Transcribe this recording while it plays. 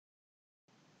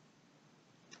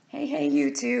Hey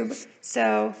YouTube.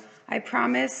 So I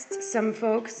promised some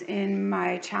folks in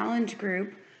my challenge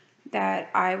group that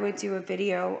I would do a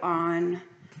video on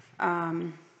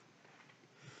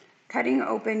cutting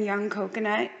open young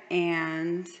coconut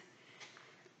and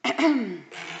getting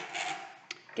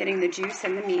the juice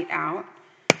and the meat out.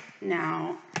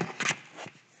 Now,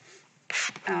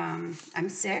 I'm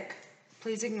sick.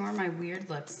 Please ignore my weird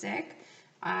lipstick.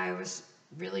 I was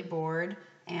really bored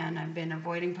and I've been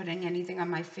avoiding putting anything on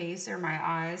my face or my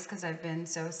eyes because I've been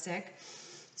so sick.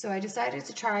 So I decided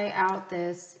to try out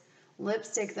this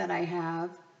lipstick that I have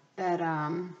that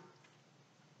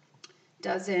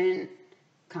doesn't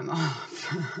come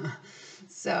off.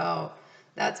 So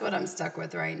that's what I'm stuck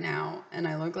with right now. And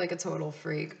I look like a total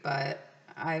freak, but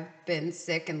I've been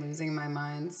sick and losing my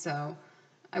mind. So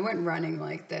I went running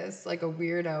like this, like a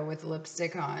weirdo with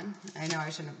lipstick on. I know I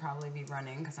shouldn't probably be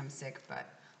running because I'm sick, but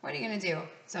what are you going to do?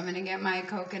 So I'm going to get my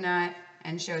coconut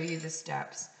and show you the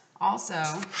steps. Also,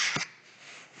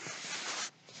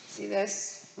 see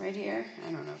this right here?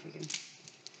 I don't know if you can.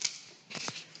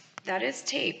 That is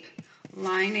tape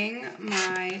lining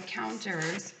my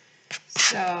counters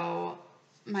so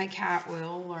my cat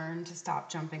will learn to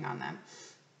stop jumping on them.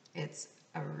 It's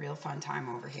a real fun time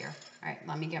over here. All right,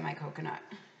 let me get my coconut.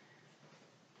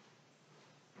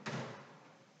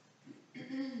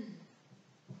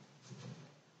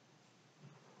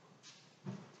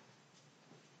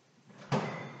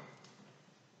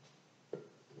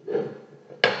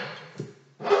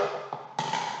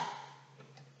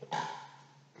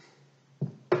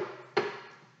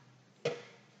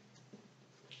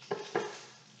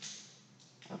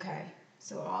 Okay,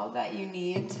 so all that you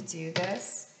need to do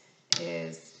this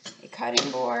is a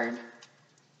cutting board,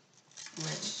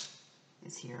 which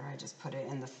is here. I just put it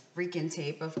in the freaking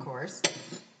tape, of course.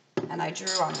 And I drew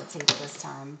on the tape this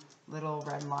time little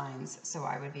red lines so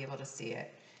I would be able to see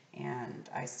it. And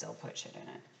I still put shit in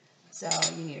it. So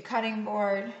you need a cutting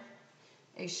board,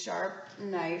 a sharp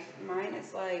knife. Mine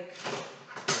is like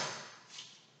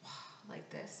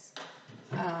this.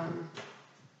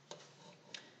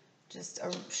 Just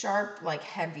a sharp, like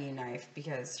heavy knife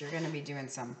because you're going to be doing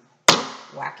some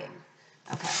whacking.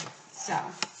 Okay, so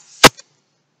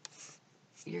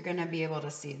you're going to be able to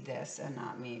see this and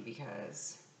not me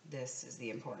because this is the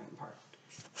important part.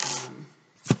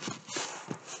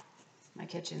 My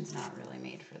kitchen's not really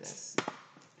made for this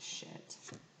shit.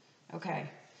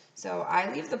 Okay, so I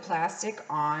leave the plastic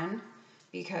on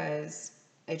because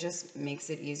it just makes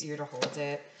it easier to hold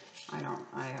it.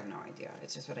 I have no idea.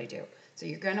 It's just what I do. So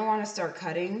you're going to want to start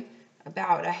cutting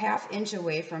about a ½ inch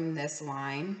away from this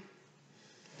line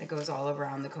that goes all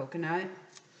around the coconut.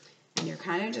 And you're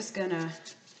kind of just going to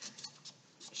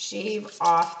shave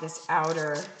off this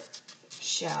outer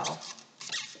shell.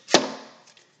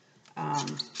 I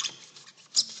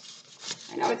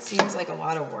know it seems like a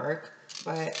lot of work,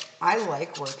 but I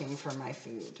like working for my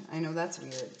food. I know that's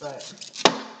weird, but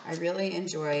I really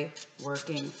enjoy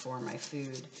working for my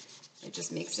food. It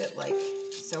just makes it like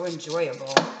so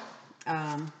enjoyable.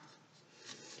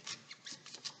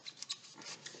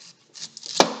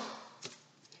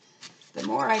 The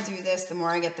more I do this, the more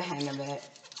I get the hang of it.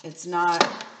 It's not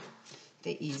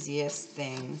the easiest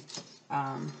thing,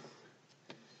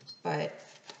 but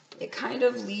it kind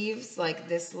of leaves like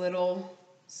this little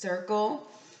circle,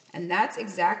 and that's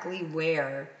exactly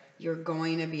where you're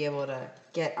going to be able to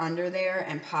get under there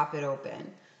and pop it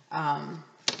open.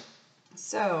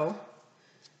 So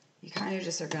you kind of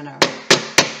just are gonna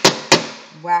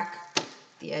whack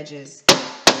the edges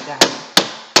down,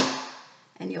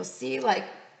 and you'll see like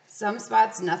some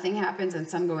spots nothing happens and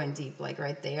some go in deep, like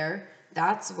right there.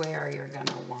 That's where you're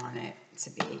gonna want it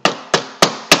to be.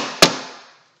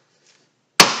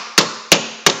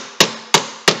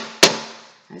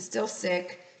 I'm still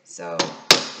sick, so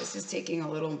this is taking a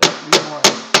little bit more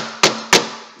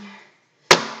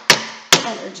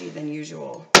energy than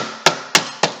usual.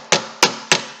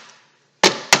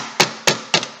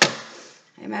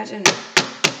 I imagine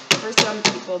for some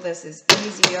people this is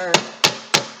easier,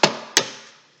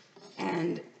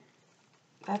 and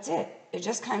that's it. It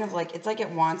just kind of like, it's like it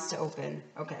wants to open.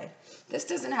 Okay, this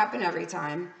doesn't happen every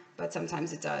time, but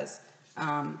sometimes it does.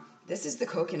 This is the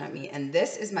coconut meat, and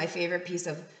this is my favorite piece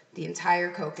of the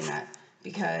entire coconut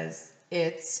because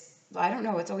it's, I don't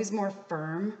know, it's always more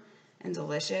firm and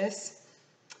delicious.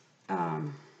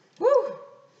 Woo!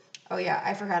 Oh yeah,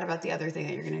 I forgot about the other thing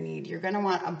that you're gonna need. You're gonna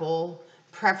want a bowl,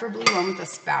 preferably one with a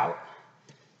spout,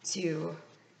 to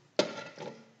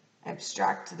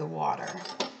abstract the water.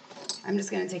 I'm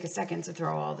just gonna take a second to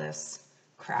throw all this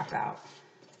crap out.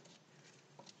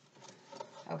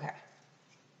 Okay.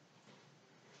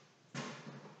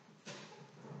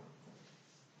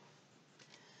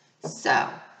 So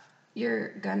you're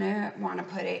gonna want to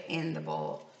put it in the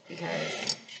bowl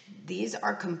because these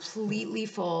are completely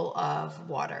full of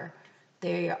water.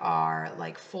 They are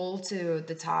like full to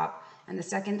the top, and the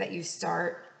second that you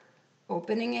start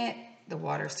opening it, the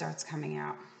water starts coming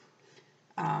out.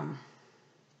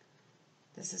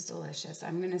 This is delicious.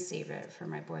 I'm gonna save it for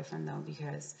my boyfriend though,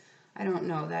 because I don't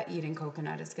know that eating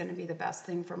coconut is gonna be the best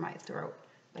thing for my throat,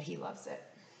 but he loves it.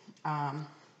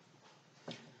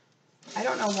 I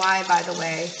don't know why, by the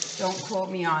way, don't quote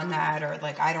me on that, or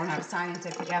like I don't have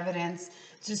scientific evidence.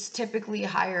 Just typically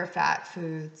higher fat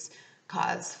foods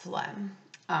cause phlegm.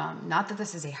 Not that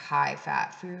this is a high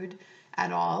fat food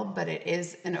at all, but it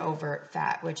is an overt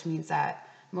fat, which means that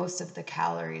most of the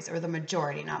calories, or the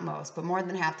majority, not most, but more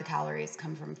than half the calories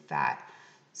come from fat.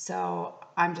 So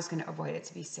I'm just going to avoid it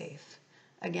to be safe.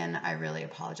 Again, I really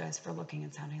apologize for looking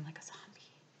and sounding like a zombie.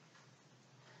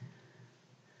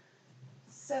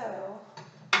 So,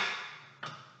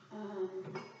 I'm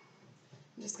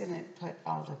just going to put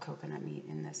all the coconut meat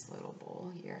in this little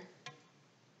bowl here.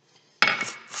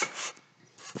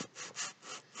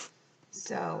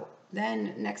 So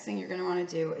then next thing you're going to want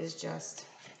to do is just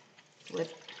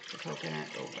flip the coconut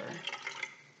over.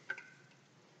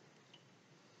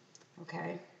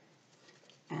 Okay,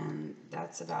 and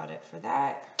that's about it for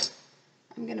that.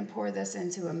 I'm going to pour this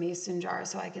into a mason jar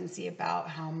so I can see about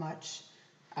how much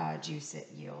juice it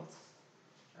yields,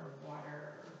 or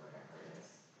water, or whatever it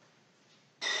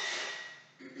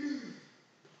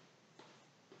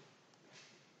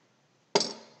is.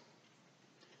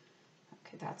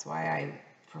 Okay, that's why I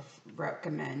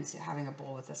recommend having a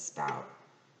bowl with a spout.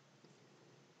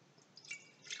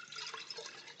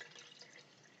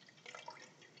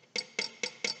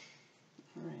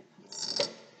 All right, let's see.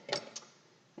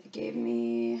 It gave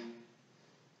me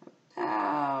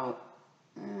about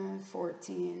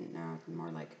 14, no,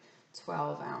 more like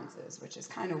 12 ounces, which is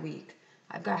kind of weak.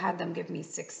 I've had them give me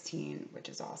 16, which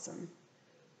is awesome.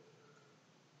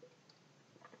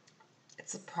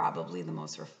 It's probably the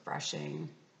most refreshing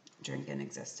drink in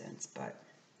existence, but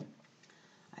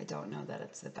I don't know that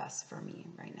it's the best for me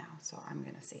right now, so I'm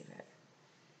going to save it.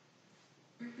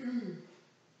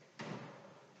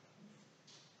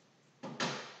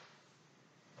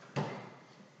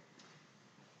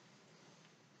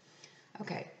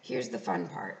 Okay, here's the fun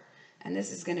part, and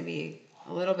this is going to be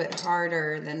a little bit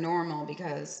harder than normal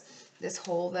because this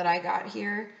hole that I got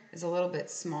here is a little bit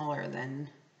smaller than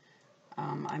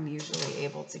I'm usually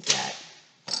able to get.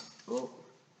 Ooh,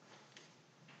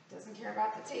 doesn't care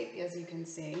about the tape, as you can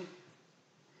see.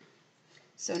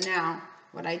 So now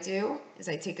what I do is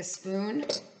I take a spoon,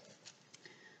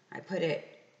 I put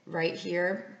it right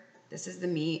here. This is the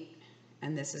meat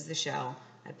and this is the shell.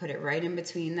 I put it right in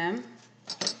between them.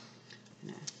 I'm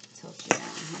gonna tilt you down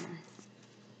here.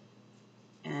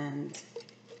 And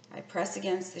I press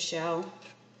against the shell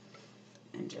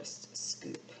and just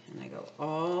scoop. And I go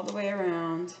all the way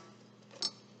around,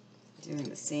 doing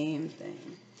the same thing.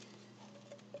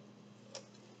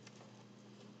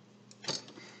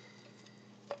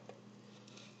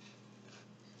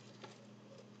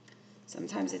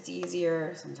 Sometimes it's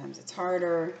easier, sometimes it's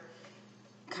harder.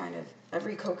 Kind of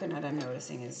every coconut I'm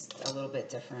noticing is a little bit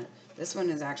different. This one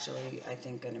is actually, I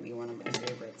think, going to be one of my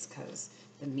favorites because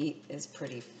the meat is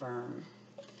pretty firm.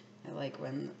 I like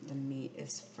when the meat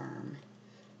is firm.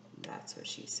 That's what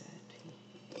she said.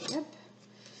 Yep.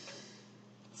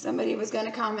 Somebody was going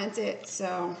to comment it,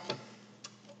 so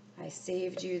I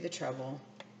saved you the trouble.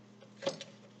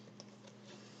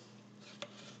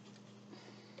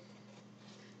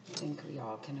 I think we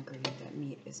all can agree that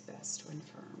meat is best when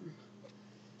firm.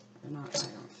 Or not, I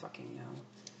don't fucking know.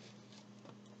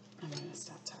 I'm going to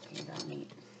stop talking about meat.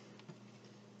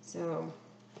 So,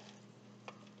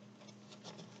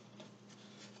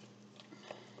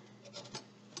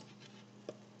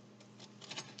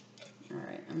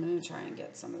 alright, I'm going to try and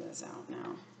get some of this out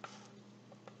now.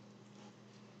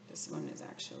 This one is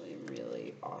actually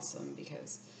really awesome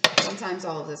because sometimes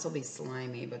all of this will be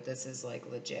slimy, but this is like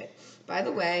legit. By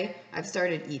the way, I've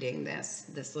started eating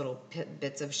this little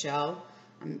bits of shell.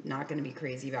 I'm not going to be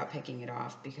crazy about picking it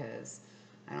off because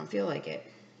I don't feel like it.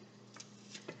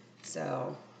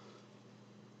 So,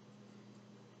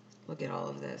 look at all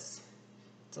of this.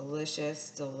 Delicious,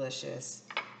 delicious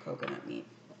coconut meat.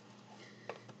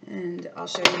 And I'll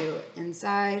show you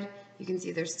inside. You can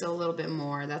see there's still a little bit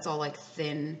more. That's all like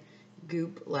thin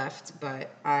goop left,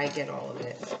 but I get all of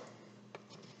it.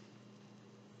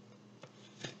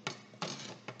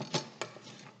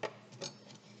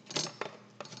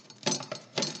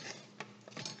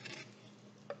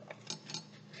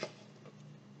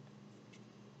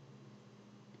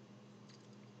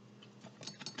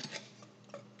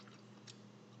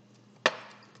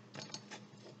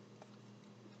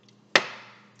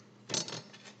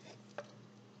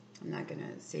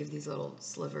 going to save these little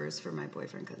slivers for my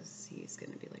boyfriend because he's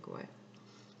going to be like, what?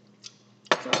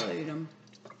 So I'll eat them.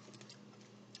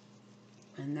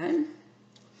 And then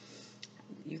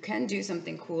you can do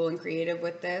something cool and creative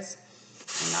with this.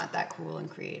 I'm not that cool and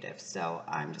creative, so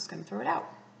I'm just going to throw it out.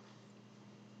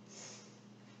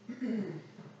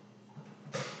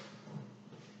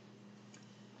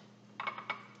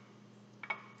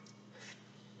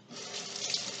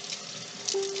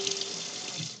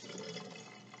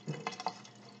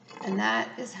 And that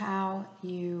is how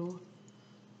you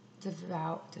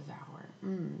devour.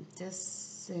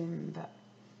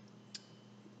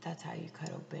 That's how you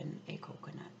cut open a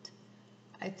coconut.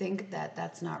 I think that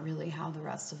that's not really how the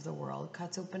rest of the world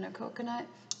cuts open a coconut,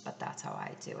 but that's how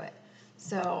I do it.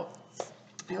 So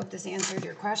I hope this answered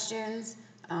your questions.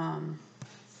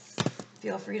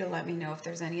 Feel free to let me know if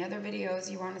there's any other videos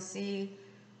you want to see.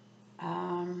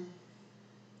 I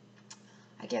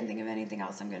can't think of anything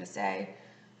else I'm going to say.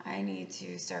 I need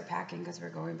to start packing because we're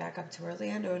going back up to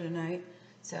Orlando tonight.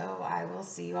 So I will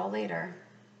see you all later.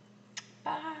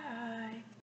 Bye.